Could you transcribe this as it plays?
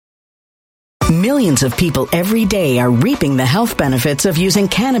Millions of people every day are reaping the health benefits of using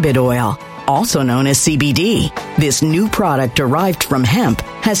cannabis oil, also known as CBD. This new product derived from hemp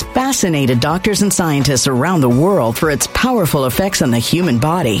has fascinated doctors and scientists around the world for its powerful effects on the human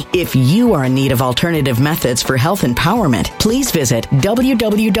body. If you are in need of alternative methods for health empowerment, please visit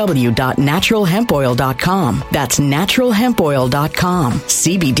www.naturalhempoil.com. That's naturalhempoil.com.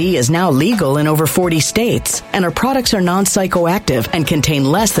 CBD is now legal in over 40 states, and our products are non-psychoactive and contain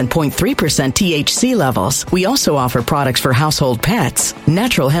less than 0.3% THC levels. We also offer products for household pets.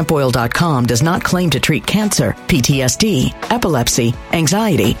 Naturalhempoil.com does not claim to treat cancer, PTSD, epilepsy,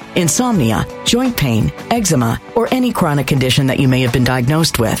 anxiety, insomnia, joint pain, eczema, or any chronic condition that you may have been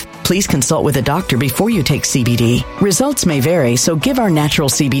diagnosed with. Please consult with a doctor before you take CBD. Results may vary, so give our natural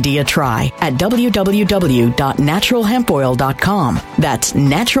CBD a try at www.naturalhempoil.com. That's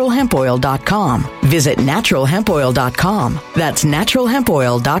naturalhempoil.com. Visit naturalhempoil.com. That's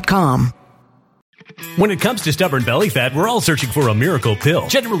naturalhempoil.com. When it comes to stubborn belly fat, we're all searching for a miracle pill.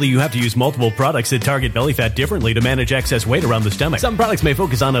 Generally, you have to use multiple products that target belly fat differently to manage excess weight around the stomach. Some products may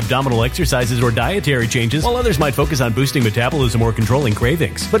focus on abdominal exercises or dietary changes, while others might focus on boosting metabolism or controlling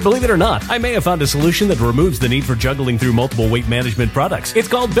cravings. But believe it or not, I may have found a solution that removes the need for juggling through multiple weight management products. It's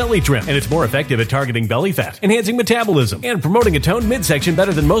called Belly Trim, and it's more effective at targeting belly fat, enhancing metabolism, and promoting a toned midsection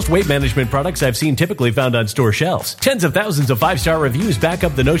better than most weight management products I've seen typically found on store shelves. Tens of thousands of 5-star reviews back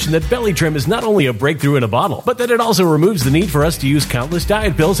up the notion that Belly Trim is not only a breakthrough in a bottle, but that it also removes the need for us to use countless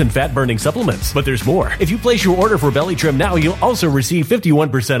diet pills and fat-burning supplements. But there's more. If you place your order for Belly Trim now, you'll also receive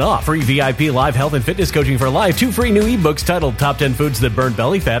 51% off, free VIP live health and fitness coaching for life, 2 free new ebooks titled Top 10 Foods That Burn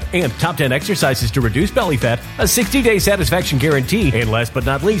Belly Fat and Top 10 Exercises to Reduce Belly Fat, a 60-day satisfaction guarantee, and last but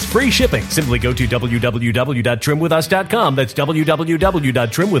not least, free shipping. Simply go to www.trimwithus.com. That's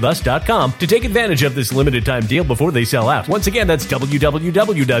www.trimwithus.com to take advantage of this limited time deal before they sell out. Once again, that's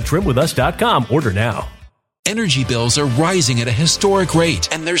www.trimwithus.com. Order now. Energy bills are rising at a historic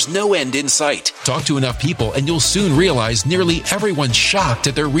rate, and there's no end in sight. Talk to enough people, and you'll soon realize nearly everyone's shocked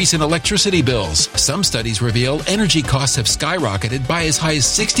at their recent electricity bills. Some studies reveal energy costs have skyrocketed by as high as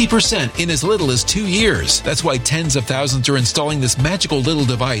 60% in as little as 2 years. That's why tens of thousands are installing this magical little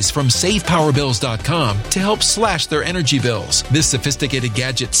device from SavePowerBills.com to help slash their energy bills. This sophisticated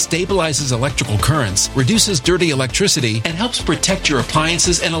gadget stabilizes electrical currents, reduces dirty electricity, and helps protect your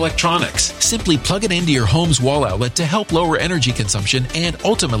appliances and electronics. Simply plug it into your home's wall outlet to help lower energy consumption and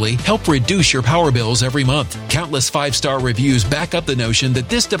ultimately help reduce your power bills every month. Countless 5-star reviews back up the notion that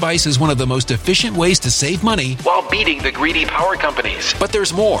this device is one of the most efficient ways to save money while beating the greedy power companies. But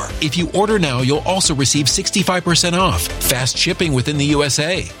there's more. If you order now, you'll also receive 65% off, fast shipping within the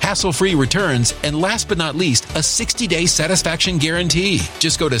USA, hassle-free returns, and last but not least, a 60-day satisfaction guarantee.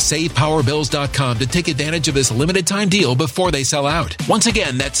 Just go to SavePowerBills.com to take advantage of this limited time deal before they sell out. Once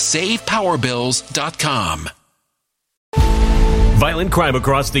again, that's SavePowerBills.com. Violent crime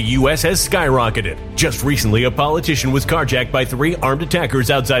across the U.S. has skyrocketed. Just recently, a politician was carjacked by 3 armed attackers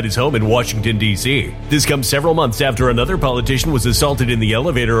outside his home in Washington, D.C. This comes several months after another politician was assaulted in the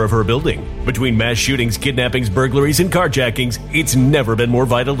elevator of her building. Between mass shootings, kidnappings, burglaries, and carjackings, it's never been more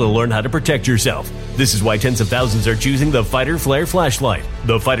vital to learn how to protect yourself. This is why tens of thousands are choosing the Fighter Flare flashlight.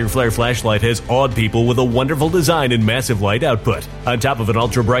 The Fighter Flare flashlight has awed people with a wonderful design and massive light output. On top of an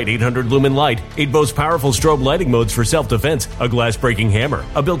ultra-bright 800-lumen light, it boasts powerful strobe lighting modes for self-defense, a glass-breaking hammer,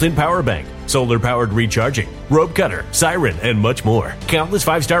 a built-in power bank, solar-powered recharging, rope cutter, siren, and much more. Countless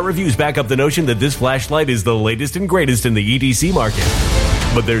 5-star reviews back up the notion that this flashlight is the latest and greatest in the EDC market.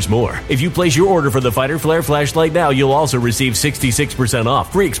 But there's more. If you place your order for the Fighter Flare flashlight now, you'll also receive 66%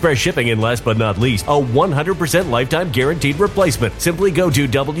 off, free express shipping, and last but not least, a 100% lifetime guaranteed replacement. Simply go to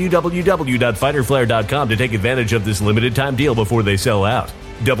www.fighterflare.com to take advantage of this limited time deal before they sell out.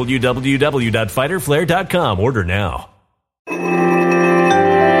 www.fighterflare.com. Order now.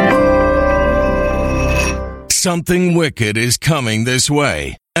 Something wicked is coming this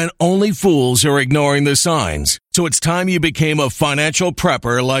way, and only fools are ignoring the signs. So it's time you became a financial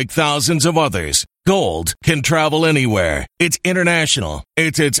prepper like thousands of others. Gold can travel anywhere. It's international.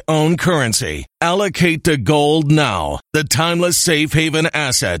 It's its own currency. Allocate to gold now, the timeless safe haven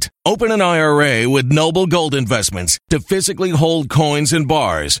asset. Open an IRA with Noble Gold Investments to physically hold coins and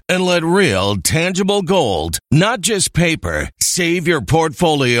bars and let real, tangible gold, not just paper, Save your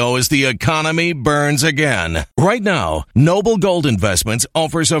portfolio as the economy burns again. Right now, Noble Gold Investments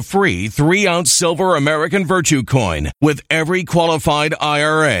offers a free 3-ounce silver American Virtue coin with every qualified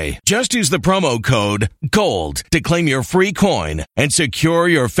IRA. Just use the promo code GOLD to claim your free coin and secure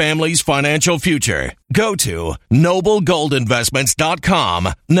your family's financial future. Go to noblegoldinvestments.com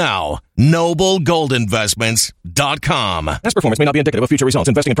now. noblegoldinvestments.com. Past performance may not be indicative of future results.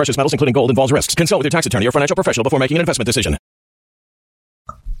 Investing in precious metals, including gold, involves risks. Consult with your tax attorney or financial professional before making an investment decision.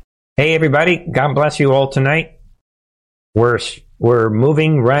 Hey, everybody. God bless you all tonight. We're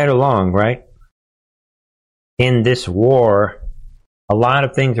moving right along, right? In this war, a lot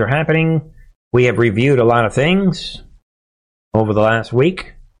of things are happening. We have reviewed a lot of things over the last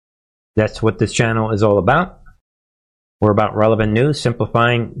week. That's what this channel is all about. We're about relevant news,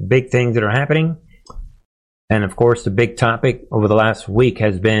 simplifying big things that are happening. And of course, the big topic over the last week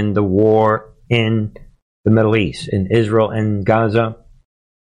has been the war in the Middle East, in Israel and Gaza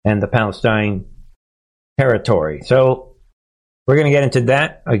and the Palestine territory. So we're going to get into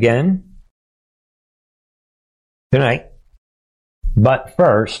that again tonight. But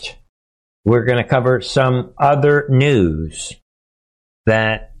first, we're going to cover some other news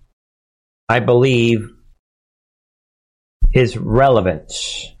that I believe is relevant.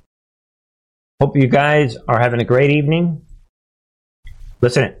 Hope you guys are having a great evening.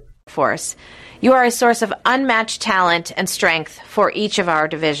 Listen. Force. You are a source of unmatched talent and strength for each of our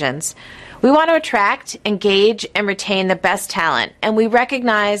divisions. We want to attract, engage, and retain the best talent, and we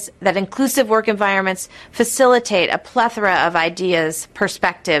recognize that inclusive work environments facilitate a plethora of ideas,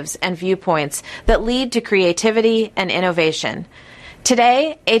 perspectives, and viewpoints that lead to creativity and innovation.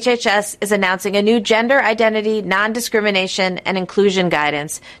 Today, HHS is announcing a new gender identity, non-discrimination, and inclusion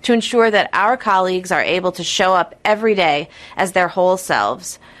guidance to ensure that our colleagues are able to show up every day as their whole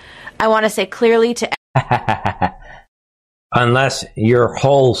selves. I want to say clearly to unless your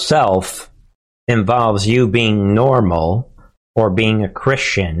whole self involves you being normal or being a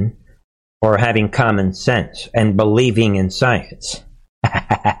Christian or having common sense and believing in science.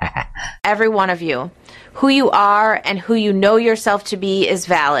 every one of you. Who you are and who you know yourself to be is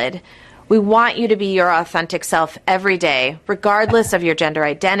valid. We want you to be your authentic self every day, regardless of your gender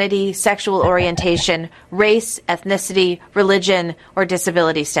identity, sexual orientation, race, ethnicity, religion, or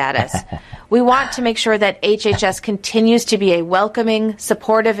disability status. We want to make sure that HHS continues to be a welcoming,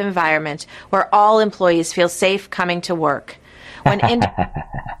 supportive environment where all employees feel safe coming to work.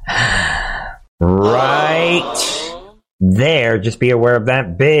 Right there, just be aware of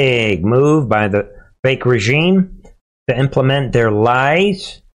that big move by the fake regime to implement their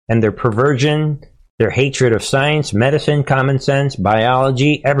lies and their perversion, their hatred of science, medicine, common sense,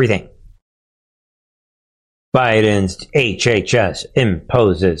 biology, everything. Biden's HHS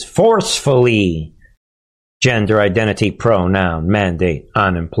imposes forcefully gender identity pronoun mandate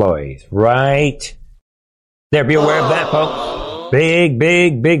on employees. Right there, be aware of that, folks. Big,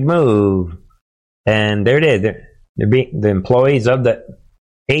 big, big move. And there it is. The employees of the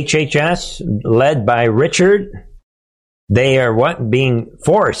HHS, led by Richard, they are being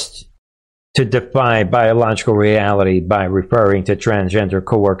forced to defy biological reality by referring to transgender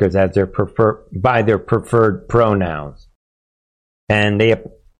coworkers as their preferred pronouns. And they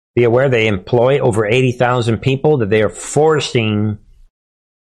be aware they employ over 80,000 people that they are forcing.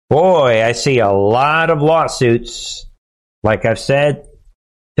 Boy, I see a lot of lawsuits, like I've said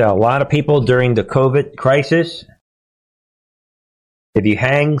to a lot of people during the COVID crisis. If you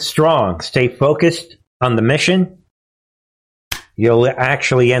hang strong, stay focused on the mission, you'll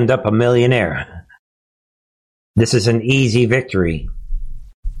actually end up a millionaire. This is an easy victory,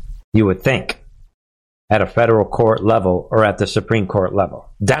 you would think, at a federal court level or at the Supreme Court level.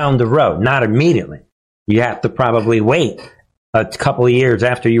 Down the road, not immediately. You have to probably wait a couple of years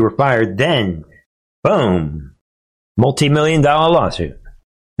after you were fired, then, boom, multi-million-dollar lawsuit.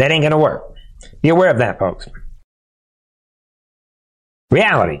 That ain't going to work. Be aware of that, folks.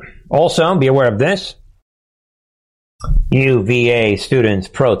 Reality. Also, be aware of this. UVA students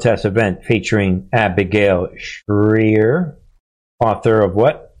protest event featuring Abigail Shrier, author of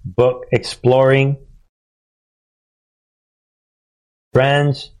what? Book exploring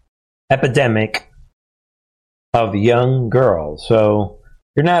trans epidemic of young girls. So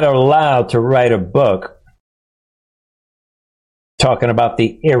you're not allowed to write a book talking about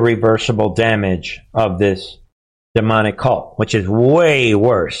the irreversible damage of this demonic cult, which is way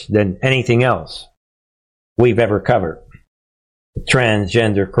worse than anything else we've ever covered.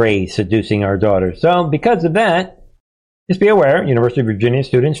 Transgender craze seducing our daughters. So because of that, just be aware, University of Virginia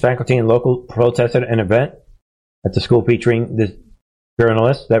students, faculty, and local protested an event at the school featuring this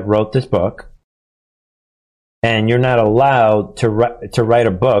journalist that wrote this book. and you're not allowed to write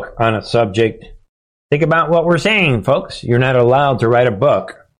a book on a subject. Think about what we're saying, folks. You're not allowed to write a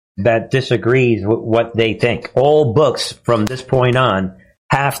book that disagrees with what they think. All books from this point on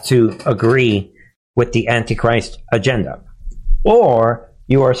have to agree with the Antichrist agenda, or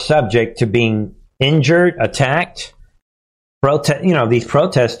you are subject to being injured, attacked. These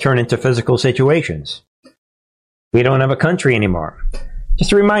protests turn into physical situations. We don't have a country anymore.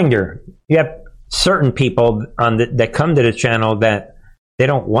 Just a reminder, you have certain people that come to the channel that they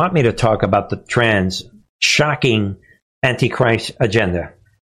don't want me to talk about the shocking Antichrist agenda.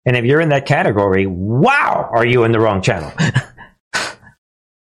 And if you're in that category, wow, are you in the wrong channel?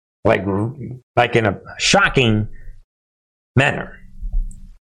 like in a shocking manner.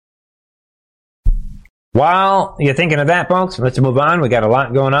 While you're thinking of that, folks, let's move on. We got a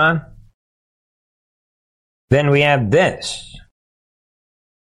lot going on. Then we have this.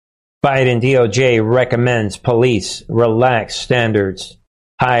 Biden DOJ recommends police relax standards,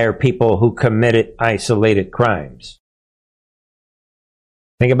 hire people who committed isolated crimes.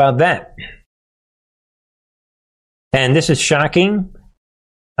 Think about that. And this is shocking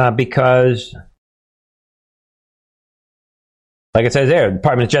because, like it says there, the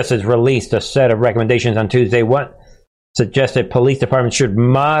Department of Justice released a set of recommendations on Tuesday. What suggested police departments should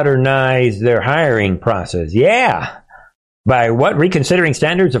modernize their hiring process? Yeah. By what? Reconsidering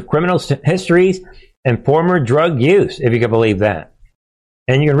standards of criminal histories and former drug use, if you can believe that.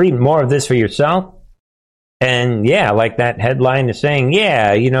 And you can read more of this for yourself. And yeah, like that headline is saying,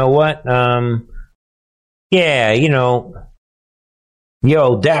 yeah, you know what?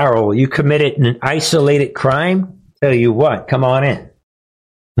 Yo, Daryl, you committed an isolated crime? Tell you what, come on in.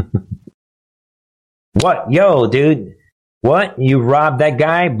 What? Yo, dude. What? You robbed that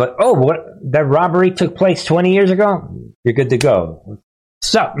guy? But, what? That robbery took place 20 years ago? You're good to go.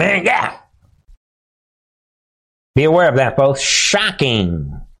 What's up, man? Yeah. Be aware of that, folks.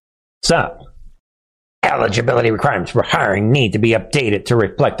 Shocking. What's up? Eligibility requirements for hiring need to be updated to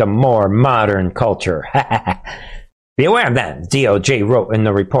reflect a more modern culture. Be aware of that, DOJ wrote in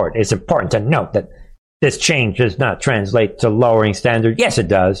the report. It's important to note that this change does not translate to lowering standards. Yes, it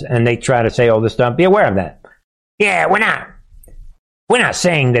does. And they try to say all this stuff. Be aware of that. Yeah, we're not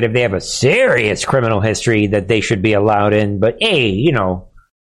saying that if they have a serious criminal history that they should be allowed in. But hey,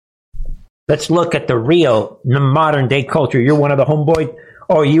 let's look at the modern day culture. You're one of the homeboys.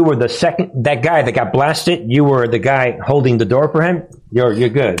 Oh, you were that guy that got blasted. You were the guy holding the door for him. You're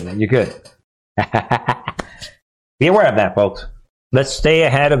good, man. You're good. Be aware of that, folks. Let's stay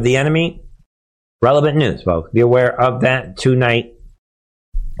ahead of the enemy. Relevant news, folks. Be aware of that tonight.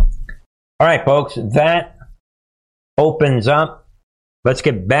 All right, folks. That opens up. Let's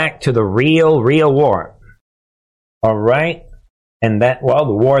get back to the real war. All right? And the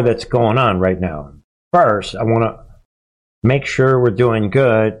war that's going on right now. First, I want to make sure we're doing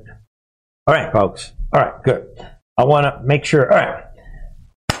good. All right, folks. All right, good. I want to make sure. All right.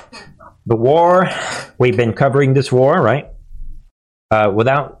 The war, we've been covering this war, right?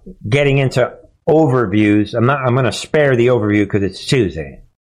 Without getting into overviews. I'm going to spare the overview because it's Tuesday.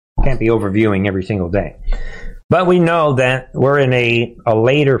 Can't be overviewing every single day. But we know that we're in a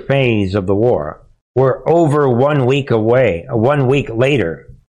later phase of the war. We're over 1 week away, 1 week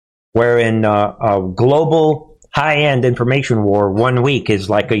later. We're in a global high-end information war. 1 week is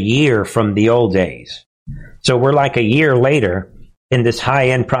like a year from the old days. So we're like a year later in this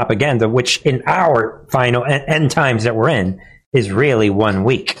high-end propaganda, which in our final end times that we're in is really 1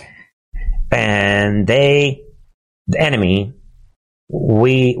 week. And the enemy,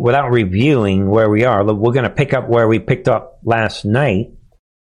 without reviewing where we are, we're going to pick up where we picked up last night.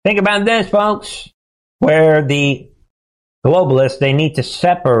 Think about this, folks, where the globalists, they need to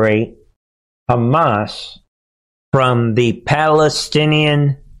separate Hamas from the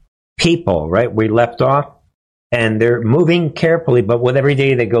Palestinian people, right? We left off, and they're moving carefully, but with every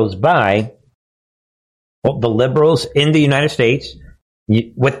day that goes by, the liberals in the United States,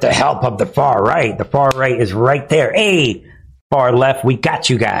 with the help of the far right is right there. Hey, far left, we got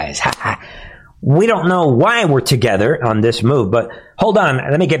you guys. We don't know why we're together on this move, but hold on,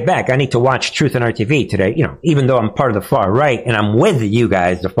 let me get back. I need to watch Truth on RTV today. Even though I'm part of the far right and I'm with you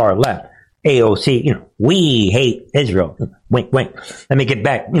guys, the far left, AOC, we hate Israel. Wink, wink. Let me get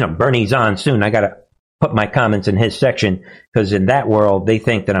back. Bernie's on soon. I got to put my comments in his section because in that world, they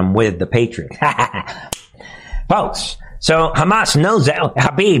think that I'm with the Patriots. Folks, so Hamas knows that.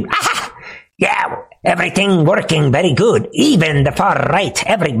 Habib, yeah, everything working very good. Even the far right,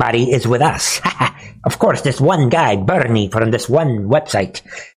 everybody is with us. Of course, this one guy, Bernie, from this one website,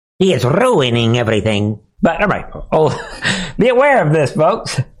 he is ruining everything. But all right, be aware of this,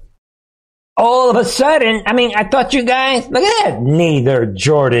 folks. all of a sudden, I mean, I thought you guys, look at that, neither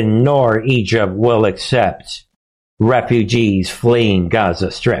Jordan nor Egypt will accept refugees fleeing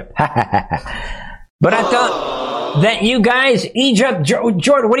Gaza Strip. But I thought that you guys, Egypt,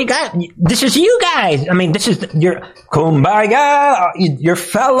 Jordan, what do you got? This is you guys. I mean, this is your kumbaya, your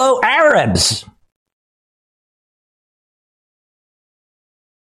fellow Arabs.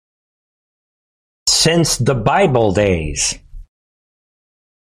 Since the Bible days.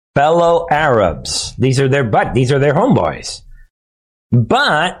 Fellow Arabs. These are their homeboys.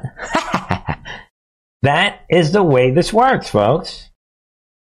 But that is the way this works, folks.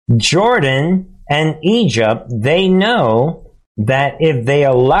 Jordan and Egypt, they know that if they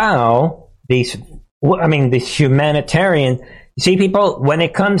allow these humanitarian, see, people, when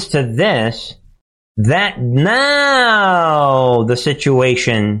it comes to this, that now the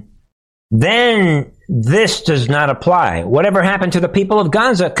situation, then this does not apply. Whatever happened to the people of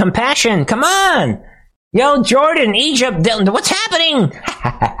Gaza? Compassion, come on. Yo, Jordan, Egypt, what's happening?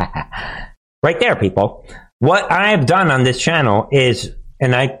 Right there, people. What I've done on this channel is,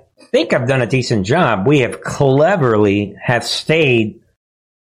 and I think I've done a decent job, we have cleverly have stayed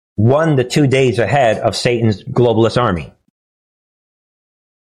 1 to 2 days ahead of Satan's globalist army.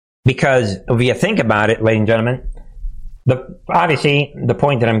 Because if you think about it, ladies and gentlemen, obviously the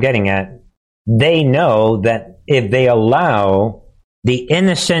point that I'm getting at, they know that if they allow the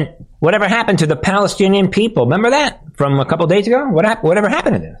innocent, whatever happened to the Palestinian people, remember that from a couple of days ago? Whatever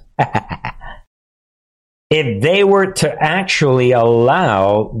happened to this? If they were to actually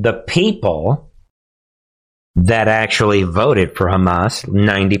allow the people that actually voted for Hamas,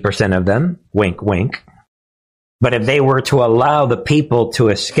 90% of them, wink, wink, but if they were to allow the people to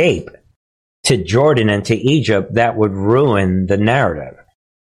escape to Jordan and to Egypt, that would ruin the narrative.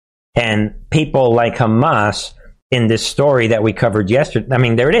 And people like Hamas, in this story that we covered yesterday, I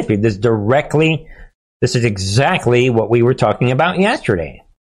mean, there it is. This is exactly what we were talking about yesterday.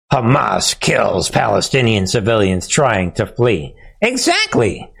 Hamas kills Palestinian civilians trying to flee.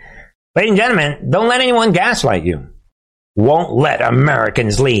 Exactly. Ladies and gentlemen, don't let anyone gaslight you. Won't let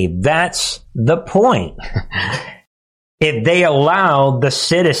Americans leave. That's the point. If they allow the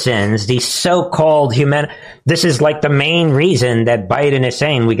citizens, these so-called this is like the main reason that Biden is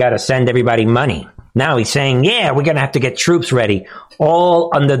saying we got to send everybody money. Now he's saying, yeah, we're going to have to get troops ready,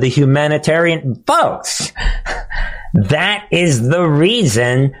 all under the humanitarian. Folks, that is the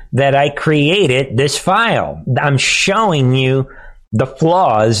reason that I created this file. I'm showing you the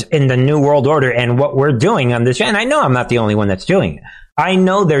flaws in the New World Order and what we're doing on this. And I know I'm not the only one that's doing it. I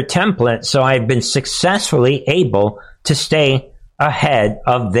know their template, so I've been successfully able to stay ahead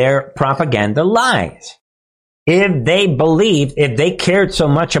of their propaganda lies. If they cared so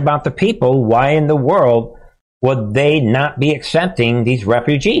much about the people, why in the world would they not be accepting these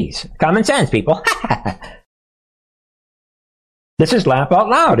refugees? Common sense, people. This is laugh out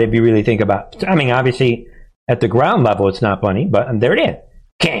loud if you really think about it. I mean, obviously, at the ground level, it's not funny, but there it is.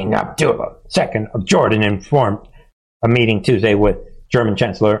 King Abdullah II of Jordan informed a meeting Tuesday with German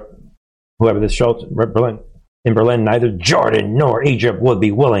Chancellor, whoever this Schultz, in Berlin, neither Jordan nor Egypt would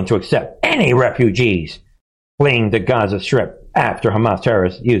be willing to accept any refugees fleeing the Gaza Strip after Hamas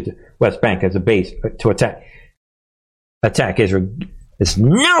terrorists used the West Bank as a base to attack Israel. There's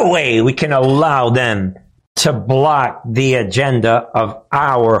no way we can allow them to block the agenda of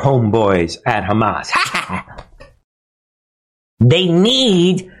our homeboys at Hamas. They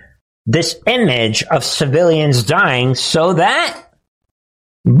need this image of civilians dying so that,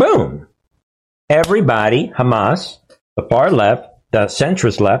 boom, everybody, Hamas, the far left, the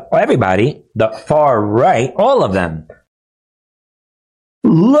centrist left, everybody, the far right, all of them.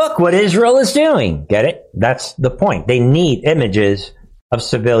 Look what Israel is doing. Get it? That's the point. They need images of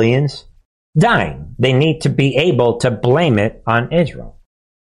civilians dying. They need to be able to blame it on Israel.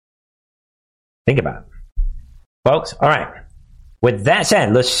 Think about it. Folks, all right. With that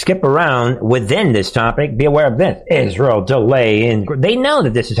said, let's skip around within this topic. Be aware of this. Israel delay in... They know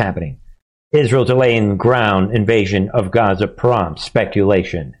that this is happening. Israel delay in ground invasion of Gaza prompts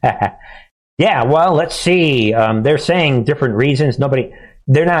speculation. Yeah, well, let's see. They're saying different reasons.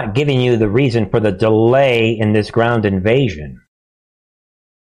 They're not giving you the reason for the delay in this ground invasion.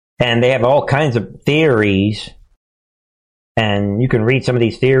 And they have all kinds of theories. And you can read some of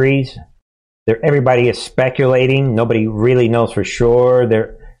these theories. Everybody is speculating. Nobody really knows for sure.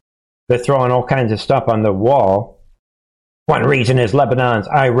 They're throwing all kinds of stuff on the wall. One reason is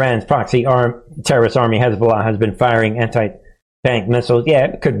Iran's proxy terrorist army Hezbollah has been firing anti-tank missiles. Yeah,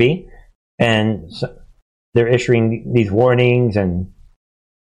 it could be. And so they're issuing these warnings and,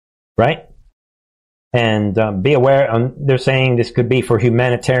 right? And be aware, they're saying this could be for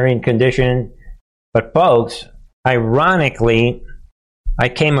humanitarian condition. But folks, ironically, I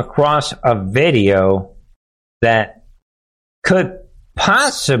came across a video that could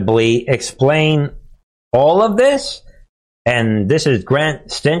possibly explain all of this. And this is Grant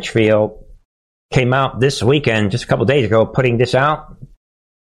Stinchfield, came out this weekend, just a couple days ago, putting this out.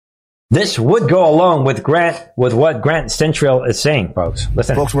 This would go along with what Grant Stinchfield is saying, folks.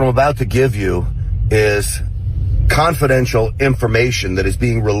 Listen. Folks, what I'm about to give you is confidential information that is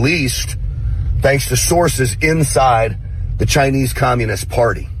being released thanks to sources inside the Chinese Communist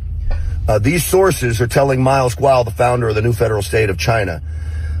Party. These sources are telling Miles Guo, the founder of the new federal state of China,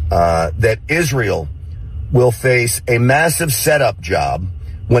 that Israel will face a massive setup job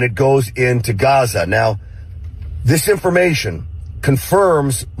when it goes into Gaza. Now, this information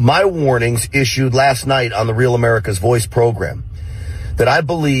confirms my warnings issued last night on the Real America's Voice program, that I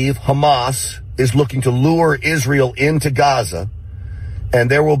believe Hamas is looking to lure Israel into Gaza,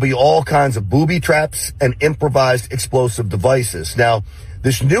 and there will be all kinds of booby traps and improvised explosive devices. Now,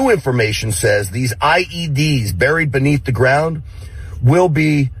 this new information says these IEDs buried beneath the ground will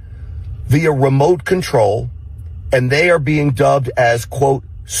be via remote control, and they are being dubbed as, quote,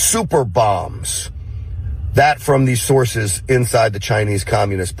 super bombs. That from these sources inside the Chinese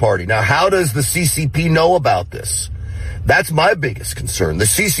Communist Party. Now, how does the CCP know about this? That's my biggest concern. The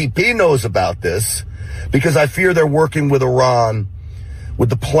CCP knows about this because I fear they're working with Iran with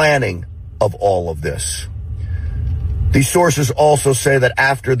the planning of all of this. These sources also say that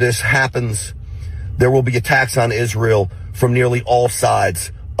after this happens, there will be attacks on Israel from nearly all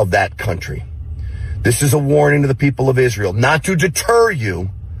sides of that country. This is a warning to the people of Israel, not to deter you,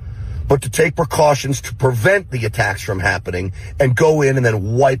 but to take precautions to prevent the attacks from happening and go in and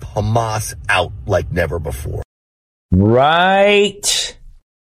then wipe Hamas out like never before. Right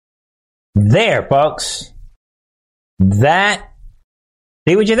there, folks.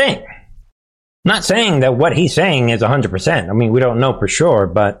 See what you think. Not saying that what he's saying is 100%. I mean, we don't know for sure,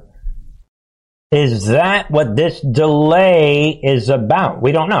 but is that what this delay is about?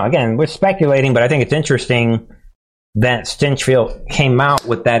 We don't know. Again, we're speculating, but I think it's interesting that Stinchfield came out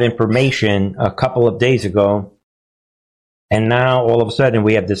with that information a couple of days ago, and now all of a sudden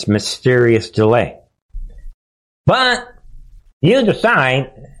we have this mysterious delay. But you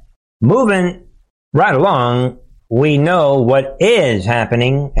decide, moving right along, we know what is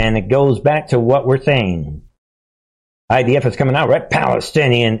happening, and it goes back to what we're saying. IDF is coming out, right?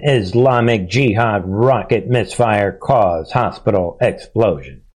 Palestinian Islamic Jihad rocket misfire caused hospital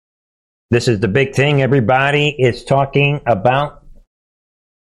explosion. This is the big thing everybody is talking about.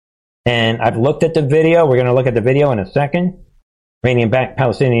 And I've looked at the video. We're going to look at the video in a second. Iranian-backed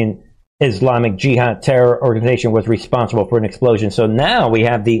Palestinian Islamic Jihad terror organization was responsible for an explosion. So now we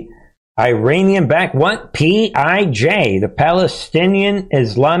have the Iranian-backed what? PIJ, the Palestinian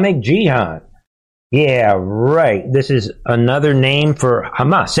Islamic Jihad. Yeah, right. This is another name for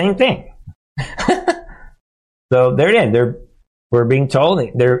Hamas. Same thing. So there it is. We're being told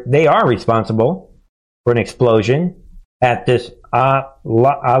they are responsible for an explosion at this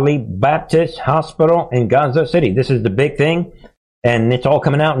Ali Baptist Hospital in Gaza City. This is the big thing, and it's all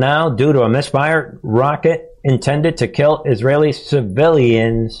coming out now due to a misfire rocket intended to kill Israeli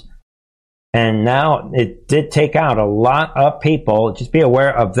civilians. And now it did take out a lot of people. Just be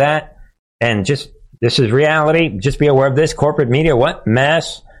aware of that. And this is reality. Just be aware of this. Corporate media, what?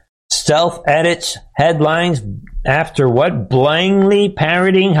 Mass stealth edits headlines after what? Blindly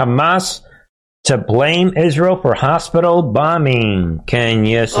parroting Hamas to blame Israel for hospital bombing. Can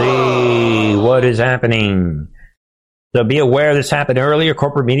you see what is happening? So be aware this happened earlier.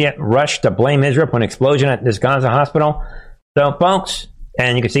 Corporate media rushed to blame Israel for an explosion at this Gaza hospital. So, folks,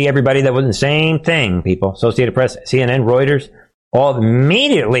 and you can see everybody that was the same thing, people. Associated Press, CNN, Reuters, all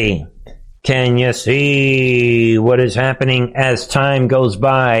immediately. Can you see what is happening as time goes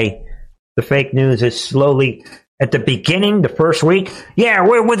by? The fake news is slowly, at the beginning, the first week, yeah,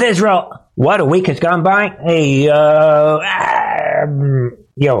 we're with Israel. What, a week has gone by? Hey,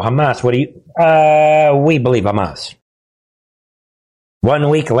 Hamas, what do you, we believe Hamas. 1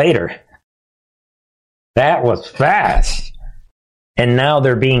 week later. That was fast. And now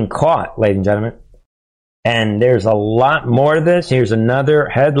they're being caught, ladies and gentlemen. And there's a lot more of this. Here's another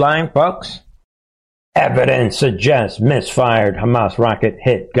headline, folks. Evidence suggests misfired Hamas rocket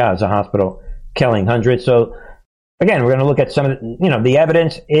hit Gaza hospital, killing hundreds. So, again, we're going to look at some of the, the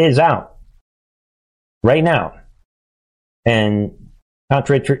evidence is out right now. And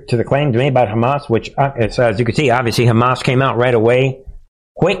contrary to the claims made by Hamas, which, as you can see, obviously Hamas came out right away,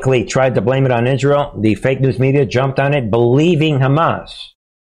 quickly tried to blame it on Israel. The fake news media jumped on it, believing Hamas.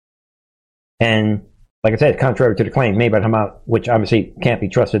 And Like I said, contrary to the claim made by Hamas, which obviously can't be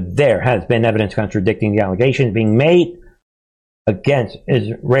trusted, there has been evidence contradicting the allegations being made against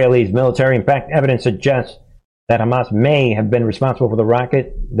Israel's military. In fact, evidence suggests that Hamas may have been responsible for the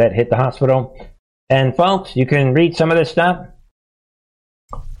rocket that hit the hospital. And folks, you can read some of this stuff.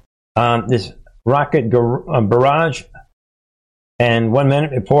 This rocket barrage, and 1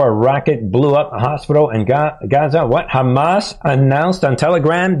 minute before a rocket blew up a hospital in Gaza, what? Hamas announced on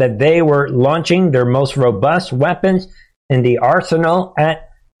Telegram that they were launching their most robust weapons in the arsenal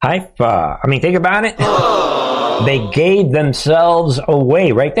at Haifa. I mean, think about it. They gave themselves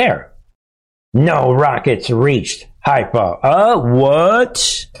away right there. No rockets reached Haifa.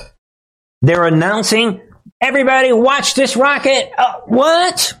 What? They're announcing, everybody watch this rocket.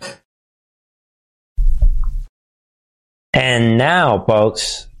 What? And now,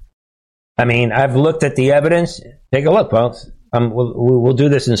 folks, I mean, I've looked at the evidence. Take a look, folks. We'll do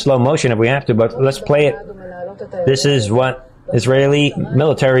this in slow motion if we have to, but let's play it. This is what Israeli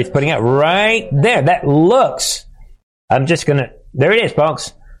military is putting out right there. That looks, there it is,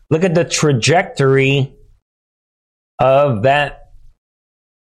 folks. Look at the trajectory of that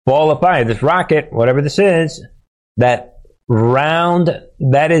ball of fire, this rocket, whatever this is, that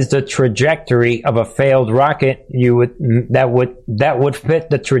is the trajectory of a failed rocket. That would fit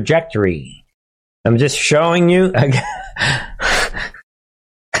the trajectory. I'm just showing you. I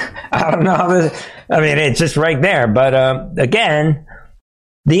don't know how this, I mean, it's just right there. But again,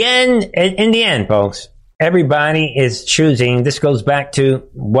 in the end, folks, everybody is choosing. This goes back to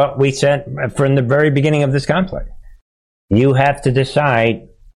what we said from the very beginning of this conflict. You have to decide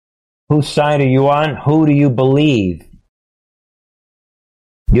whose side are you on, who do you believe.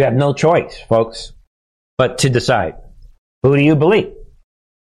 You have no choice, folks, but to decide. Who do you believe?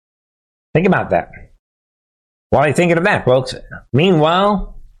 Think about that. While you're thinking of that, folks,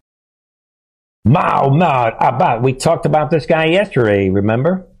 meanwhile, we talked about this guy yesterday,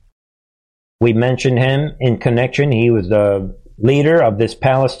 remember? We mentioned him in connection. He was the leader of this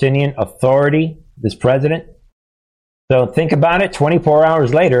Palestinian Authority, this president. So think about it, 24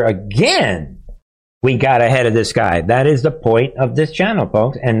 hours later, again, we got ahead of this guy. That is the point of this channel,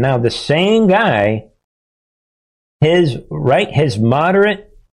 folks. And now the same guy, his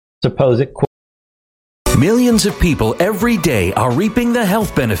moderate supposed quote. Millions of people every day are reaping the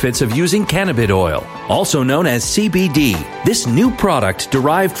health benefits of using cannabis oil, also known as CBD. This new product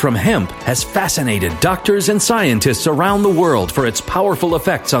derived from hemp has fascinated doctors and scientists around the world for its powerful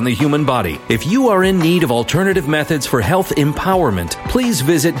effects on the human body. If you are in need of alternative methods for health empowerment, please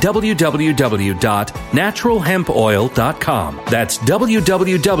visit www.naturalhempoil.com. That's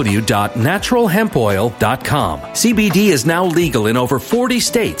www.naturalhempoil.com. CBD is now legal in over 40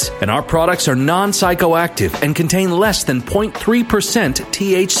 states, and our products are non-psychoactive and contain less than 0.3%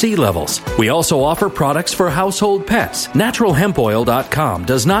 THC levels. We also offer products for household pets. NaturalHempOil.com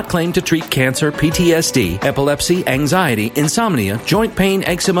does not claim to treat cancer, PTSD, epilepsy, anxiety, insomnia, joint pain,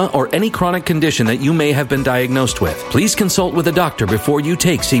 eczema, or any chronic condition that you may have been diagnosed with. Please consult with a doctor before you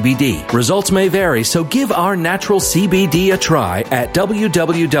take CBD. Results may vary, so give our natural CBD a try at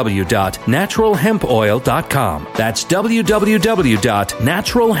www.naturalhempoil.com. That's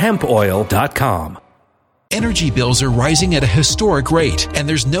www.naturalhempoil.com. Energy bills are rising at a historic rate, and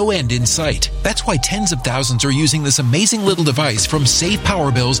there's no end in sight. That's why tens of thousands are using this amazing little device from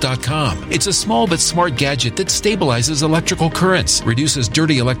SavePowerBills.com. It's a small but smart gadget that stabilizes electrical currents, reduces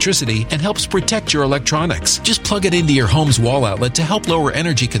dirty electricity, and helps protect your electronics. Just plug it into your home's wall outlet to help lower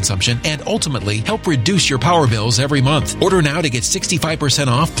energy consumption and ultimately help reduce your power bills every month. Order now to get 65%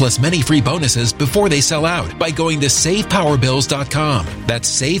 off plus many free bonuses before they sell out by going to SavePowerBills.com.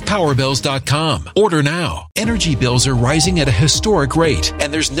 That's SavePowerBills.com. Order now. Energy bills are rising at a historic rate,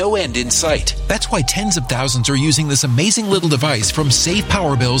 and there's no end in sight. That's why tens of thousands are using this amazing little device from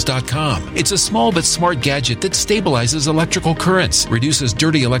SavePowerBills.com. It's a small but smart gadget that stabilizes electrical currents, reduces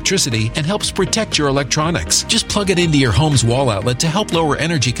dirty electricity, and helps protect your electronics. Just plug it into your home's wall outlet to help lower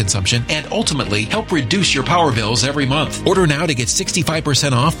energy consumption and ultimately help reduce your power bills every month. Order now to get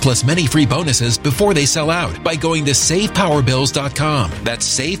 65% off plus many free bonuses before they sell out by going to SavePowerBills.com.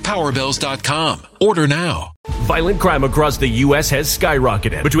 That's SavePowerBills.com. Order now. Violent crime across the U.S. has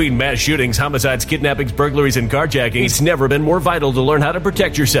skyrocketed. Between mass shootings, homicides, kidnappings, burglaries, and carjackings, it's never been more vital to learn how to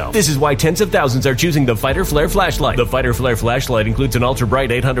protect yourself. This is why tens of thousands are choosing the Fighter Flare flashlight. The Fighter Flare flashlight includes an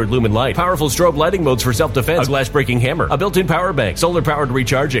ultra-bright 800 lumen light, powerful strobe lighting modes for self-defense, a glass-breaking hammer, a built-in power bank, solar-powered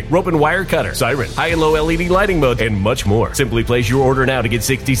recharging, rope and wire cutter, siren, high and low LED lighting mode, and much more. Simply place your order now to get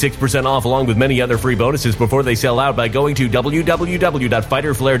 66% off along with many other free bonuses before they sell out by going to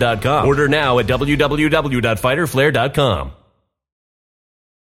www.fighterflare.com. Order now at www.fighterflare.com.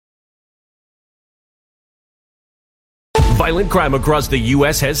 Violent crime across the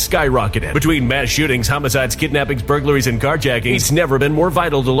U.S. has skyrocketed. Between mass shootings, homicides, kidnappings, burglaries, and carjackings, it's never been more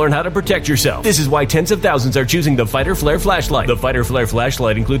vital to learn how to protect yourself. This is why tens of thousands are choosing the Fighter Flare flashlight. The Fighter Flare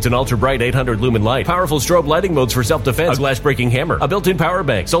flashlight includes an ultra-bright 800 lumen light, powerful strobe lighting modes for self-defense, a glass-breaking hammer, a built-in power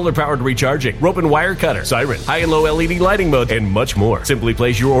bank, solar-powered recharging, rope and wire cutter, siren, high and low LED lighting mode, and much more. Simply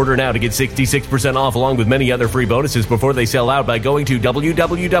place your order now to get 66% off along with many other free bonuses before they sell out by going to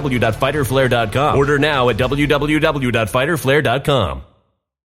www.fighterflare.com. Order now at www.fighterflare.com.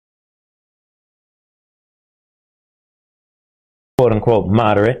 Quote-unquote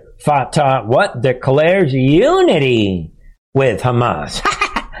moderate. Fatah, what? Declares unity with Hamas.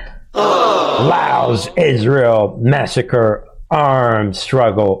 Allows Israel massacre armed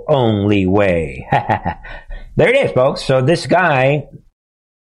struggle only way. There it is, folks. So this guy,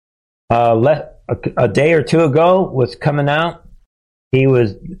 a day or two ago, was coming out. He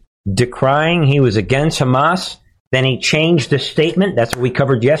was decrying. He was against Hamas. Then he changed the statement. That's what we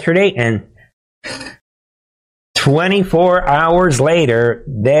covered yesterday. And 24 hours later,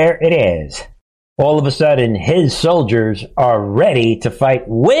 there it is. All of a sudden, his soldiers are ready to fight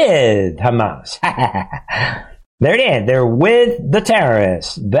with Hamas. There it is. They're with the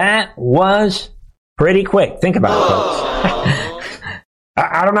terrorists. That was pretty quick. Think about it, folks.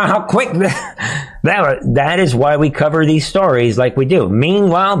 I don't know how quick that is why we cover these stories like we do.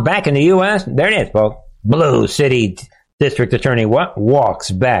 Meanwhile, back in the U.S., there it is, folks. Blue City District Attorney walks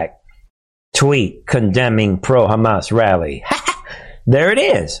back. Tweet condemning pro-Hamas rally. There it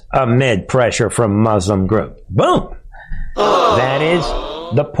is. Amid pressure from Muslim group. Boom. That is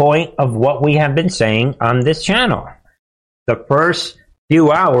the point of what we have been saying on this channel. The first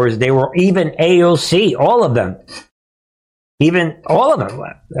few hours, they were even AOC, all of them. Even all of them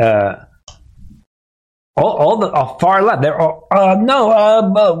left. All the far left. They're all,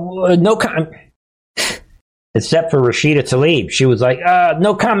 no comment. Except for Rashida Tlaib. She was like,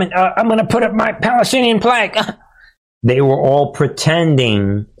 no comment. I'm going to put up my Palestinian flag. They were all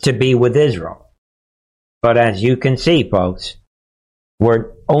pretending to be with Israel. But as you can see, folks,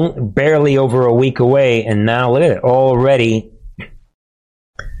 we're barely over a week away, and now look at it. Already,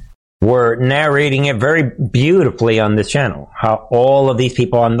 we're narrating it very beautifully on this channel. How all of these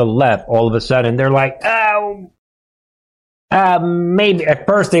people on the left, all of a sudden, they're like, maybe at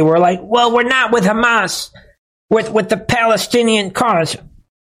first they were like, well, we're not with Hamas, with the Palestinian cause,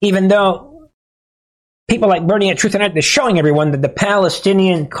 even though people like Bernie at Truth and Art, they're showing everyone that the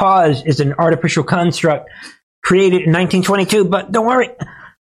Palestinian cause is an artificial construct created in 1922. But don't worry.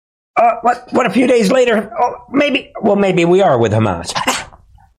 What a few days later, maybe we are with Hamas.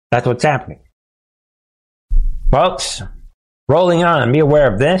 That's what's happening. Folks, rolling on. Be aware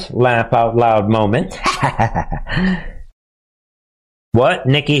of this. Laugh out loud moment. What?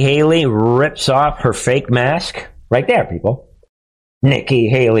 Nikki Haley rips off her fake mask? Right there, people. Nikki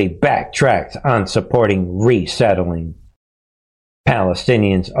Haley backtracks on supporting resettling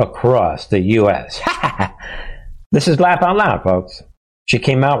Palestinians across the U.S. This is laugh out loud, folks. She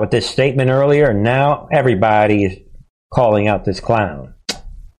came out with this statement earlier, and now everybody is calling out this clown.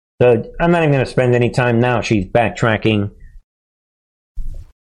 So I'm not even going to spend any time now. She's backtracking.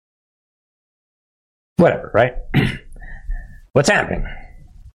 Whatever, right? What's happening?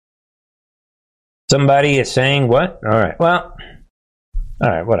 Somebody is saying what? All right, well... All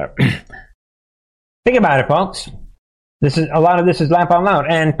right, whatever. Think about it, folks. A lot of this is laugh out loud.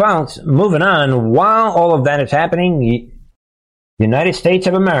 And folks, moving on, while all of that is happening, United States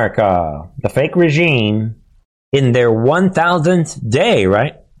of America, the fake regime, in their 1,000th day,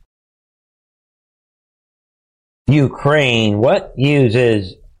 right? Ukraine, what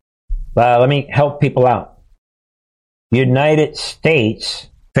uses? Let me help people out. United States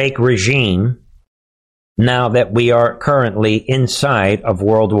fake regime. Now that we are currently inside of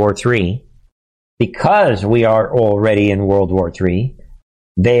World War III, because we are already in World War III,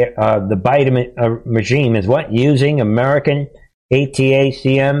 the Biden regime is what? Using American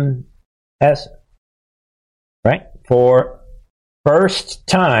ATACMS, right? For first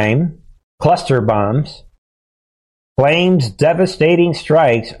time cluster bombs, claims devastating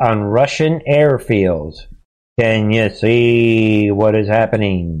strikes on Russian airfields. Can you see what is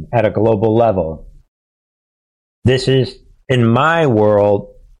happening at a global level? This is, in my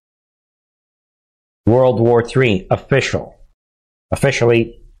world, World War III officially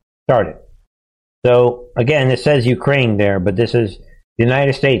started. So, again, it says Ukraine there, but this is, the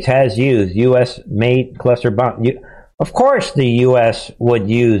United States has used U.S.-made cluster bombs. Of course the U.S. would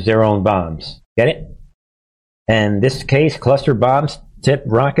use their own bombs. Get it? And in this case, cluster bombs tip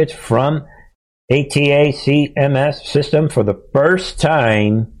rockets from ATACMS system for the first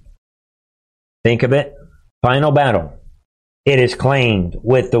time. Think of it. Final battle. it is claimed,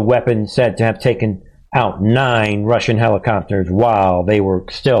 with the weapon said to have taken out 9 Russian helicopters while they were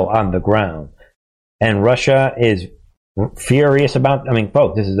still on the ground. And Russia is furious about,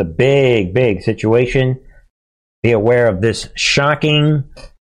 folks, this is a big, big situation. Be aware of this shocking.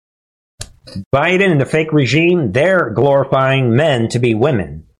 Biden and the fake regime, they're glorifying men to be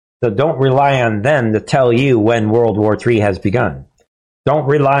women. So don't rely on them to tell you when World War III has begun. Don't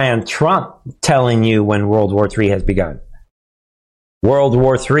rely on Trump telling you when World War III has begun. World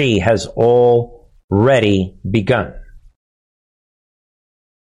War III has already begun.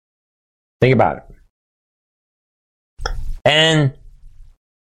 Think about it. And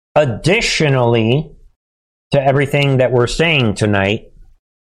additionally to everything that we're saying tonight,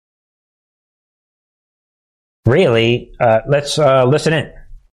 really, let's listen in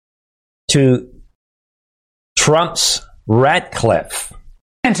to Trump's Ratcliffe.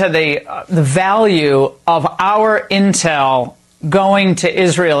 Into the value of our intel going to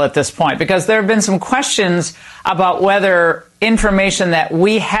Israel at this point, because there have been some questions about whether information that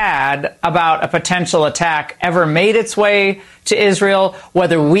we had about a potential attack ever made its way to Israel,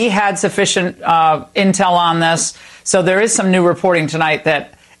 whether we had sufficient intel on this. So there is some new reporting tonight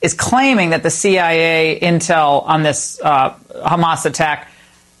that is claiming that the CIA intel on this Hamas attack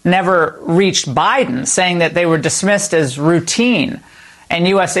never reached Biden, saying that they were dismissed as routine. And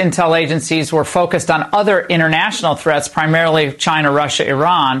U.S. intel agencies were focused on other international threats, primarily China, Russia,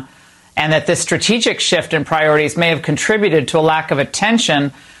 Iran, and that this strategic shift in priorities may have contributed to a lack of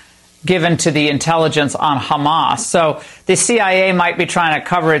attention given to the intelligence on Hamas. So the CIA might be trying to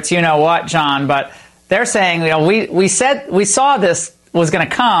cover its you-know-what, John, but they're saying, we saw this was going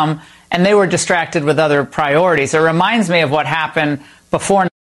to come, and they were distracted with other priorities. It reminds me of what happened before.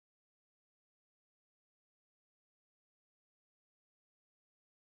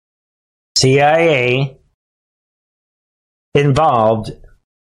 CIA involved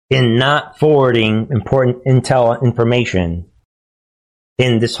in not forwarding important intel information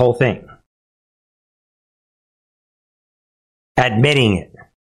in this whole thing. Admitting it.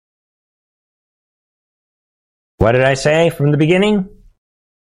 What did I say from the beginning?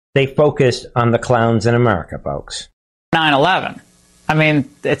 They focused on the clowns in America, folks. 9/11.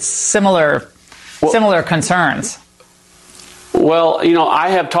 It's similar concerns. Well, I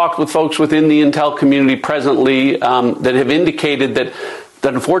have talked with folks within the intel community presently that have indicated that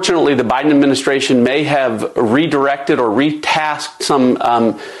unfortunately the Biden administration may have redirected or retasked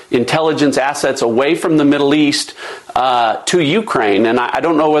some intelligence assets away from the Middle East to Ukraine. And I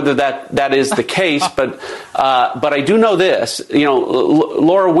don't know whether that is the case, but I do know this.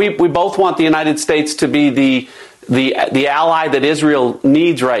 Laura, we both want the United States to be the ally that Israel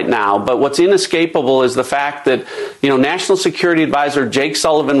needs right now. But what's inescapable is the fact that, National Security Advisor Jake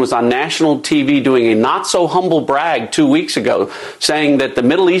Sullivan was on national TV doing a not so humble brag 2 weeks ago, saying that the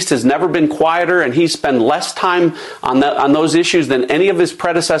Middle East has never been quieter and he's spent less time on those issues than any of his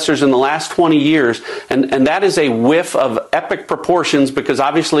predecessors in the last 20 years. And that is a whiff of epic proportions, because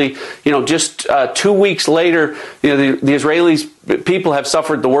obviously, just 2 weeks later, the Israelis people have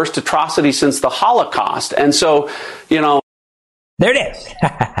suffered the worst atrocity since the Holocaust. And so, there it is.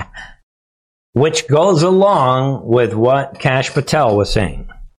 Which goes along with what Kash Patel was saying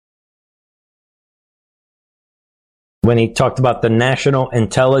when he talked about the National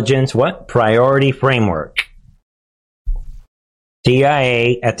Intelligence Priority Framework.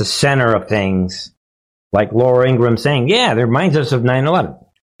 CIA at the center of things, like Laura Ingraham saying, yeah, it reminds us of 9/11.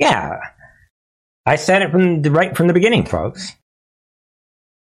 Yeah, I said it right from the beginning, folks.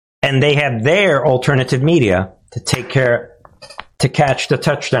 And they have their alternative media to catch the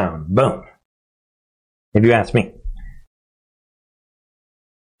touchdown. Boom. If you ask me.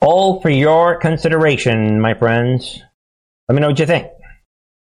 All for your consideration, my friends. Let me know what you think.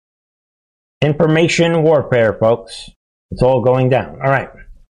 Information warfare, folks. It's all going down. All right.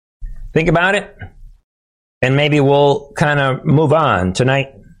 Think about it. And maybe we'll kind of move on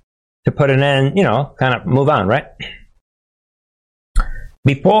tonight to put an end, kind of move on, right?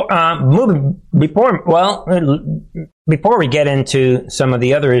 Before we get into some of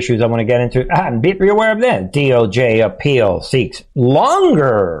the other issues I want to get into, be aware of that. DOJ appeal seeks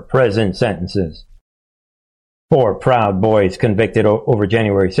longer prison sentences for Proud Boys convicted over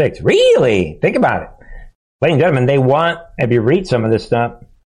January 6th. Really? Think about it. Ladies and gentlemen, they want, if you read some of this stuff,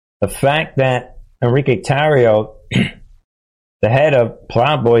 the fact that Enrique Tarrio, the head of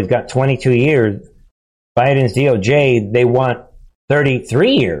Proud Boys, got 22 years. Biden's DOJ, they want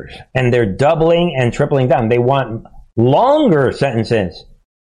 33 years, and they're doubling and tripling down. They want longer sentences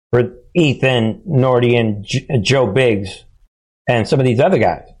for Ethan Norty and Joe Biggs and some of these other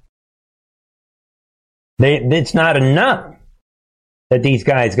guys. It's not enough that these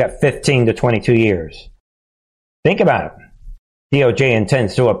guys got 15 to 22 years. Think about it. DOJ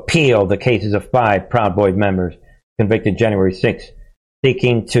intends to appeal the cases of 5 Proud Boys members convicted January 6th,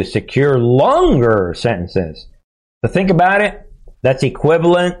 seeking to secure longer sentences. So think about it. That's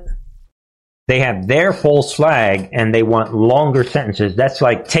equivalent. They have their false flag and they want longer sentences. That's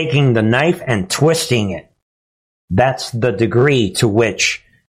like taking the knife and twisting it. That's the degree to which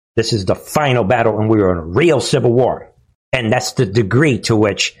this is the final battle and we are in a real civil war. And that's the degree to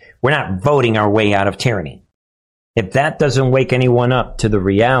which we're not voting our way out of tyranny. If that doesn't wake anyone up to the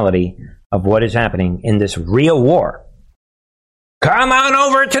reality of what is happening in this real war, come on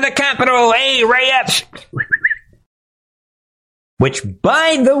over to the Capitol, hey, Rayets! Which,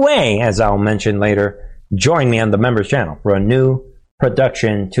 by the way, as I'll mention later, join me on the members channel for a new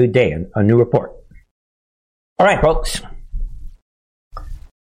production today, a new report. All right, folks.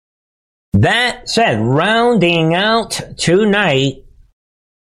 That said, rounding out tonight,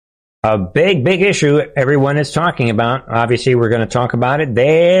 a big issue everyone is talking about. Obviously, we're going to talk about it.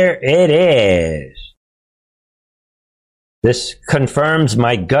 There it is. This confirms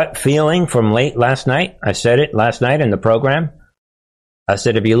my gut feeling from late last night. I said it last night in the program. I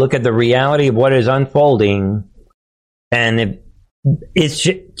said, if you look at the reality of what is unfolding, and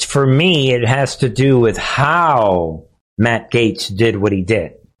for me, it has to do with how Matt Gaetz did what he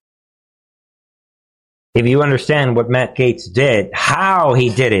did. If you understand what Matt Gaetz did, how he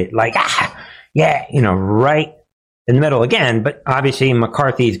did it, like, right in the middle again, but obviously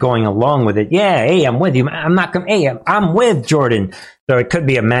McCarthy's going along with it. Yeah, hey, I'm with you. I'm with Jordan. So it could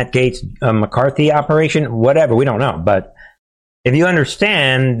be a Matt Gaetz, McCarthy operation, whatever, we don't know. But if you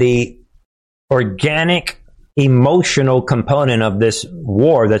understand the organic, emotional component of this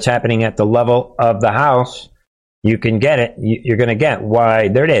war that's happening at the level of the House, you can get it. You're going to get why.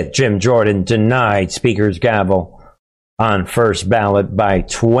 There it is. Jim Jordan denied Speaker's gavel on first ballot by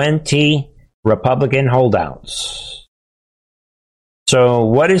 20 Republican holdouts. So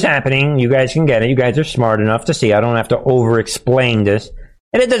what is happening? You guys can get it. You guys are smart enough to see. I don't have to over-explain this.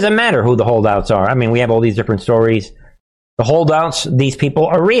 And it doesn't matter who the holdouts are. I mean, we have all these different stories. The holdouts, these people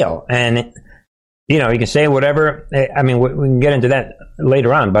are real. And, you can say whatever. I mean, we can get into that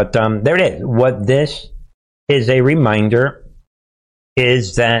later on. But there it is. What this is a reminder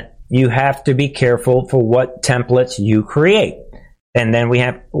is that you have to be careful for what templates you create. And then we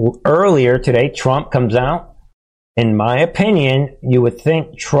have earlier today, Trump comes out. In my opinion, you would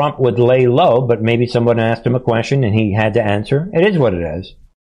think Trump would lay low, but maybe someone asked him a question and he had to answer. It is what it is.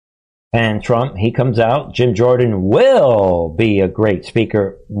 And Trump, he comes out. Jim Jordan will be a great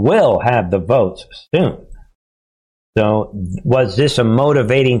speaker, will have the votes soon. So was this a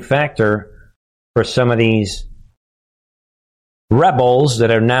motivating factor for some of these rebels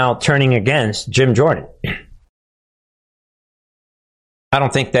that are now turning against Jim Jordan? I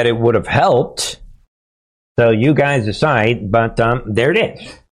don't think that it would have helped. So you guys decide, but there it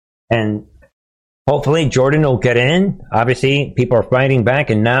is. And hopefully Jordan will get in. Obviously, people are fighting back,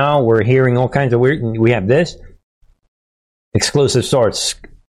 and now we're hearing all kinds of weird. We have this exclusive source.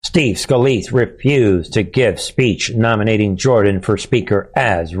 Steve Scalise refused to give speech nominating Jordan for Speaker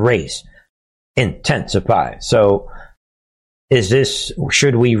as race intensifies. So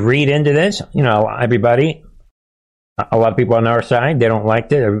should we read into this? Everybody, a lot of people on our side, they don't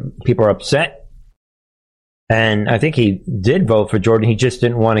like it. People are upset. And I think he did vote for Jordan. He just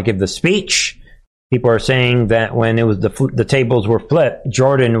didn't want to give the speech. People are saying that when it was the tables were flipped,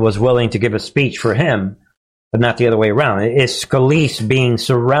 Jordan was willing to give a speech for him, but not the other way around. It's Scalise being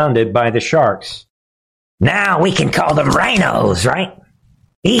surrounded by the sharks. Now we can call them rhinos, right?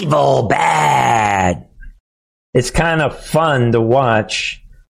 Evil, bad. It's kind of fun to watch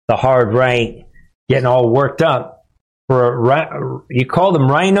the hard right getting all worked up. You call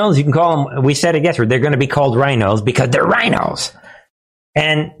them rhinos, you can call them, we said it yesterday, they're going to be called rhinos because they're rhinos.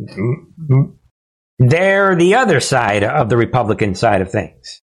 And they're the other side of the Republican side of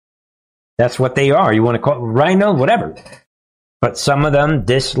things. That's what they are. You want to call them rhino, whatever. But some of them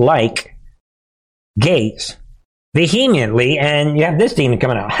dislike Gaetz vehemently, and you have this demon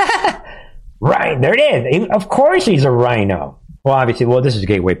coming out. Right, there it is. Of course he's a rhino. Well, obviously, this is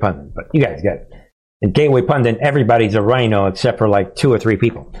Gateway Pundit, but you guys get it. In Gateway Pundit, everybody's a rhino except for like 2 or 3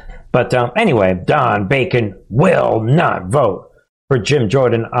 people. But anyway, Don Bacon will not vote for Jim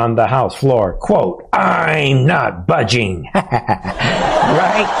Jordan on the House floor. Quote, I'm not budging.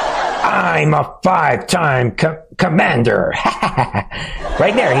 Right? I'm a 5-time commander.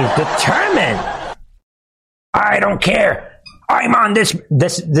 Right there, he's determined. I don't care. I'm on this.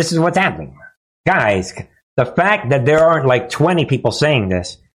 This is what's happening. Guys, the fact that there aren't like 20 people saying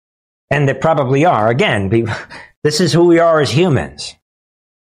this, and there probably are. Again, this is who we are as humans.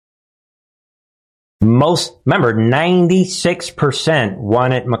 Remember, 96%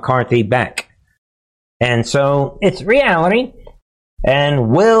 wanted McCarthy back. And so it's reality. And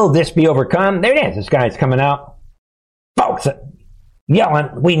will this be overcome? There it is. This guy's coming out. Folks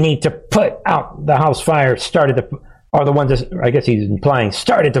yelling, we need to put out the House fire. Or the ones that, I guess he's implying,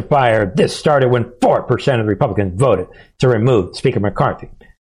 started to fire. This started when 4% of the Republicans voted to remove Speaker McCarthy.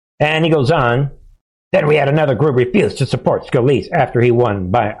 And he goes on. Then we had another group refuse to support Scalise after he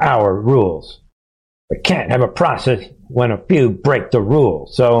won by our rules. We can't have a process when a few break the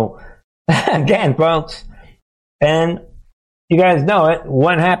rules. So, again, folks, and you guys know it.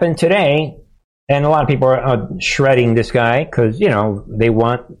 What happened today, and a lot of people are shredding this guy because, they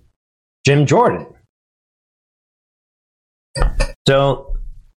want Jim Jordan. So,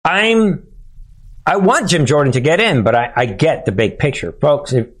 I want Jim Jordan to get in, but I get the big picture.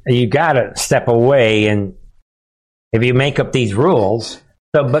 Folks, you got to step away, and if you make up these rules.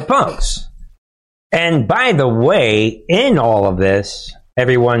 But folks, and by the way, in all of this,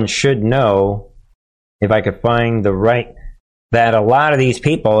 everyone should know, if I could find the right, that a lot of these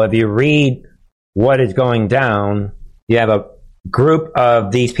people, if you read what is going down, you have a group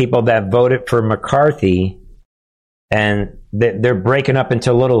of these people that voted for McCarthy, and they're breaking up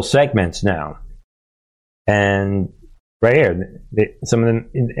into little segments now. And right here, some of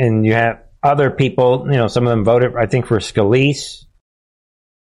them, and you have other people, some of them voted, I think, for Scalise.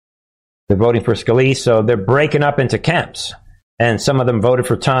 They're voting for Scalise, so they're breaking up into camps. And some of them voted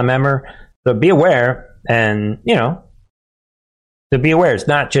for Tom Emmer. So be aware, and, to be aware, it's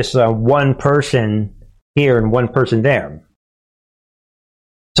not just one person here and one person there.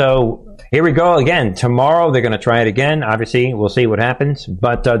 So here we go again. Tomorrow they're going to try it again. Obviously, we'll see what happens.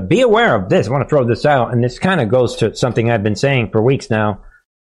 But be aware of this. I want to throw this out, and this kind of goes to something I've been saying for weeks now.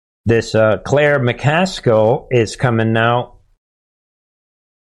 This Claire McCaskill is coming out,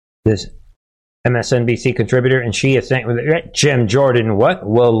 this MSNBC contributor, and she is saying Jim Jordan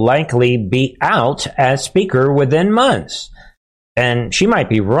will likely be out as Speaker within months. And she might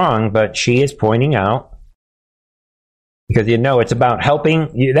be wrong, but she is pointing out, because it's about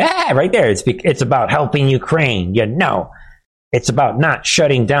helping you. Right there, it's about helping Ukraine. It's about not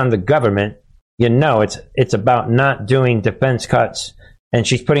shutting down the government. It's about not doing defense cuts. And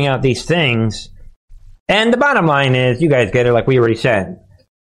she's putting out these things. And the bottom line is, you guys get it, like we already said.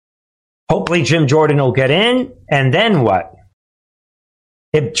 Hopefully Jim Jordan will get in, and then what?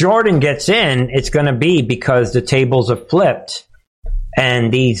 If Jordan gets in, it's going to be because the tables have flipped,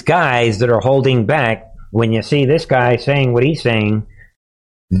 and these guys that are holding back. When you see this guy saying what he's saying,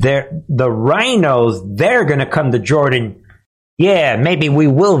 the rhinos, they're going to come to Jordan. Yeah, maybe we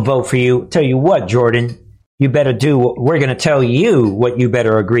will vote for you. Tell you what, Jordan, you better do what we're going to tell you what you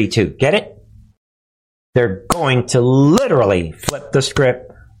better agree to. Get it? They're going to literally flip the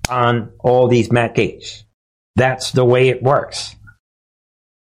script on all these Matt Gaetz. That's the way it works.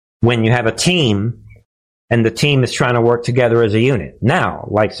 When you have a team, and the team is trying to work together as a unit. Now,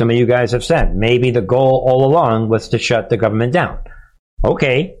 like some of you guys have said, maybe the goal all along was to shut the government down.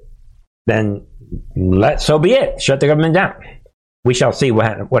 Okay, then so be it. Shut the government down. We shall see what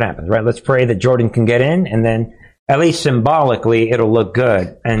happens, right? Let's pray that Jordan can get in, and then at least symbolically it'll look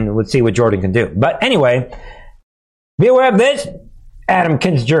good, and let's see what Jordan can do. But anyway, be aware of this. Adam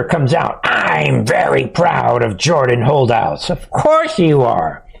Kinzinger comes out. I'm very proud of Jordan Holdouts. Of course you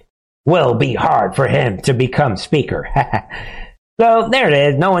are. Will be hard for him to become Speaker. So there it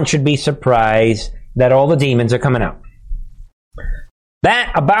is. No one should be surprised that all the demons are coming out.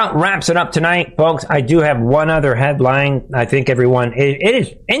 That about wraps it up tonight, folks. I do have one other headline. I think everyone, it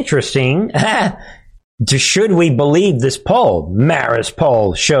is interesting. Should we believe this poll? Maris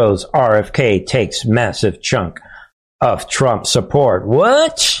poll shows RFK takes massive chunk of Trump support.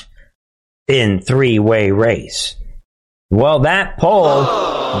 What? In three-way race. Well, that poll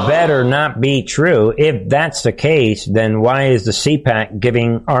better not be true. If that's the case, then why is the CPAC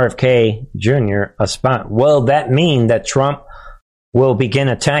giving RFK Jr. a spot? Will that mean that Trump will begin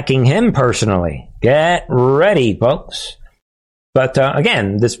attacking him personally? Get ready, folks. But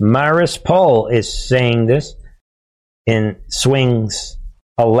again, this Maris poll is saying this in swings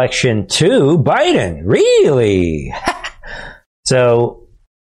election to Biden. Really? So,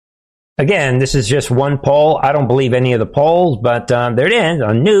 again, this is just one poll. I don't believe any of the polls, but there it is.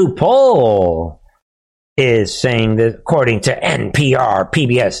 A new poll is saying that, according to NPR,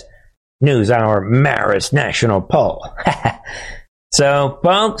 PBS NewsHour, Maris National Poll. So,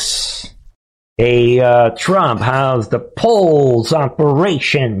 folks, Trump, how's the polls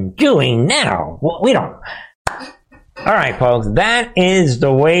operation doing now? Well, we don't. All right, folks, that is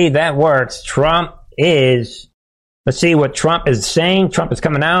the way that works. Trump is... Let's see what Trump is saying. Trump is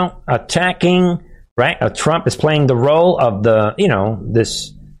coming out, attacking, right? Trump is playing the role of the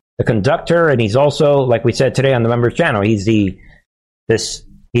conductor, and he's also, like we said today on the members channel, he's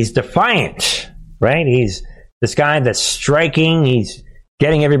defiant, right? He's this guy that's striking. He's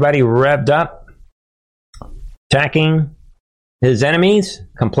getting everybody revved up, attacking his enemies,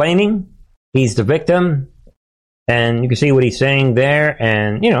 complaining. He's the victim, and you can see what he's saying there.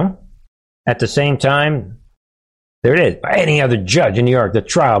 And at the same time, there it is. By any other judge in New York, the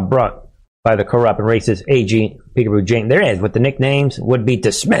trial brought by the corrupt and racist AG Peekaboo Jane, there it is, with the nicknames, would be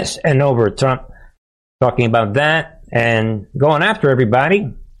dismissed. And over Trump talking about that and going after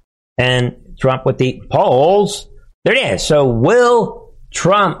everybody. And Trump with the polls. There it is. So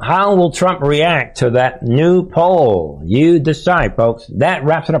how will Trump react to that new poll? You decide, folks. That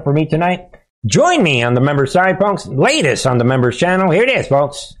wraps it up for me tonight. Join me on the members side, folks. Latest on the members channel. Here it is,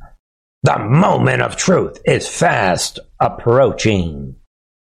 folks. The moment of truth is fast approaching.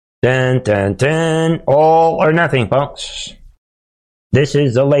 Dun, dun, dun. All or nothing, folks. This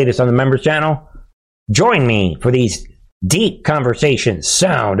is the latest on the members channel. Join me for these deep conversations,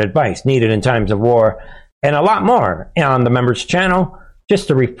 sound advice needed in times of war, and a lot more on the members channel. Just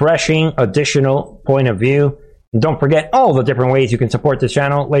a refreshing additional point of view. And don't forget all the different ways you can support this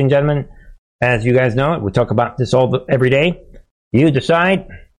channel, ladies and gentlemen. As you guys know, we talk about this every day. You decide.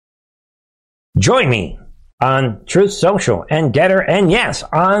 Join me on Truth Social and Getter, and yes,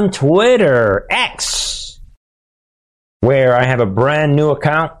 on Twitter, X, where I have a brand new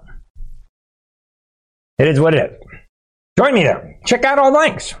account. It is what it is. Join me there. Check out all the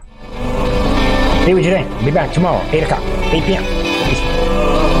links. See what you think. I'll be back tomorrow, 8 o'clock, 8 p.m. Peace.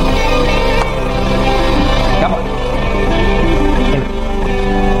 Come on.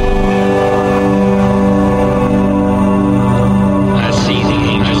 I see the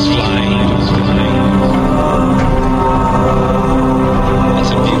angels flying.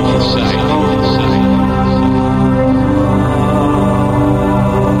 It's a beautiful sight.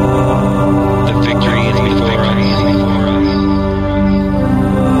 The victory is before us.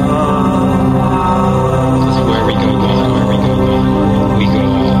 This is where we go on. We go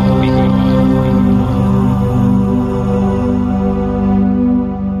on.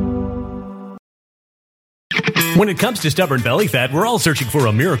 When it comes to stubborn belly fat, we're all searching for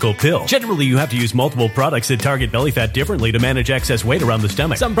a miracle pill. Generally, you have to use multiple products that target belly fat differently to manage excess weight around the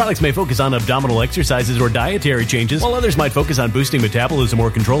stomach. Some products may focus on abdominal exercises or dietary changes, while others might focus on boosting metabolism or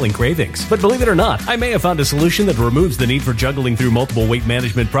controlling cravings. But believe it or not, I may have found a solution that removes the need for juggling through multiple weight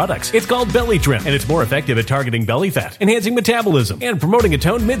management products. It's called Belly Trim, and it's more effective at targeting belly fat, enhancing metabolism, and promoting a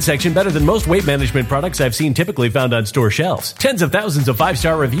toned midsection better than most weight management products I've seen typically found on store shelves. Tens of thousands of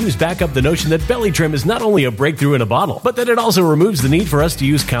 5-star reviews back up the notion that Belly Trim is not only a breakthrough in a bottle, but that it also removes the need for us to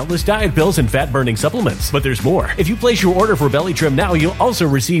use countless diet pills and fat-burning supplements. But there's more. If you place your order for Belly Trim now, you'll also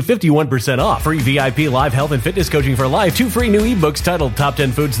receive 51% off, free VIP live health and fitness coaching for life, 2 free new ebooks titled Top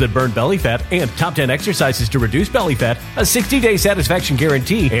 10 Foods That Burn Belly Fat and Top 10 Exercises to Reduce Belly Fat, a 60-day satisfaction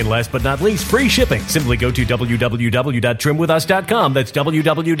guarantee, and last but not least, free shipping. Simply go to www.trimwithus.com. That's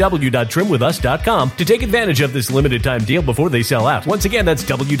www.trimwithus.com to take advantage of this limited time deal before they sell out. Once again, that's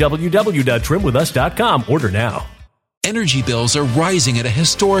www.trimwithus.com. Order now. Energy bills are rising at a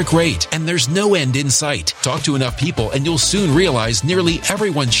historic rate, and there's no end in sight. Talk to enough people, and you'll soon realize nearly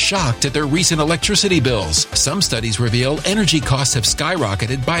everyone's shocked at their recent electricity bills. Some studies reveal energy costs have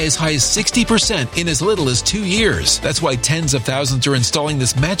skyrocketed by as high as 60% in as little as 2 years. That's why tens of thousands are installing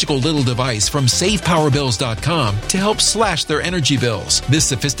this magical little device from SavePowerBills.com to help slash their energy bills. This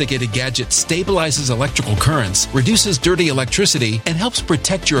sophisticated gadget stabilizes electrical currents, reduces dirty electricity, and helps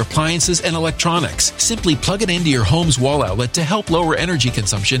protect your appliances and electronics. Simply plug it into your home's wall outlet to help lower energy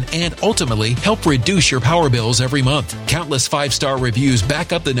consumption and ultimately help reduce your power bills every month. Countless 5-star reviews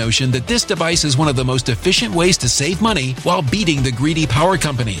back up the notion that this device is one of the most efficient ways to save money while beating the greedy power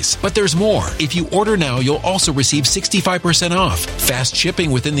companies. But there's more. If you order now, you'll also receive 65% off, fast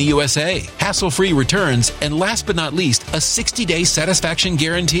shipping within the USA, hassle-free returns, and last but not least, a 60-day satisfaction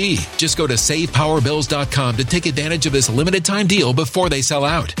guarantee. Just go to SavePowerBills.com to take advantage of this limited time deal before they sell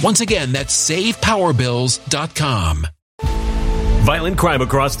out. Once again, that's SavePowerBills.com. Violent crime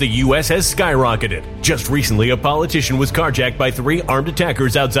across the U.S. has skyrocketed. Just recently, a politician was carjacked by 3 armed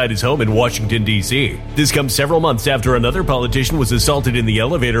attackers outside his home in Washington, D.C. This comes several months after another politician was assaulted in the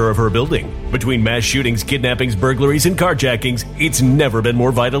elevator of her building. Between mass shootings, kidnappings, burglaries, and carjackings, it's never been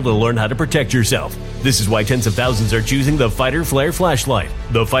more vital to learn how to protect yourself. This is why tens of thousands are choosing the Fighter Flare flashlight.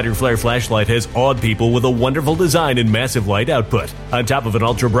 The Fighter Flare flashlight has awed people with a wonderful design and massive light output. On top of an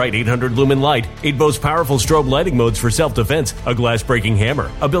ultra-bright 800 lumen light, it boasts powerful strobe lighting modes for self-defense, a glass-breaking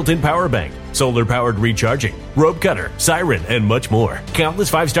hammer, a built-in power bank, solar-powered recharging, rope cutter, siren, and much more. Countless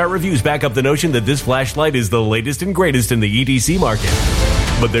 5-star reviews back up the notion that this flashlight is the latest and greatest in the EDC market.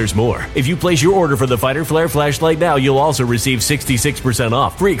 But there's more. If you place your order for the Fighter Flare flashlight now, you'll also receive 66%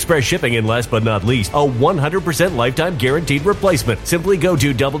 off, free express shipping, and last but not least, a 100% lifetime guaranteed replacement. Simply go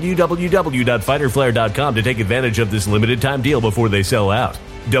to www.fighterflare.com to take advantage of this limited time deal before they sell out.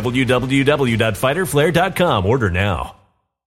 www.fighterflare.com. Order now.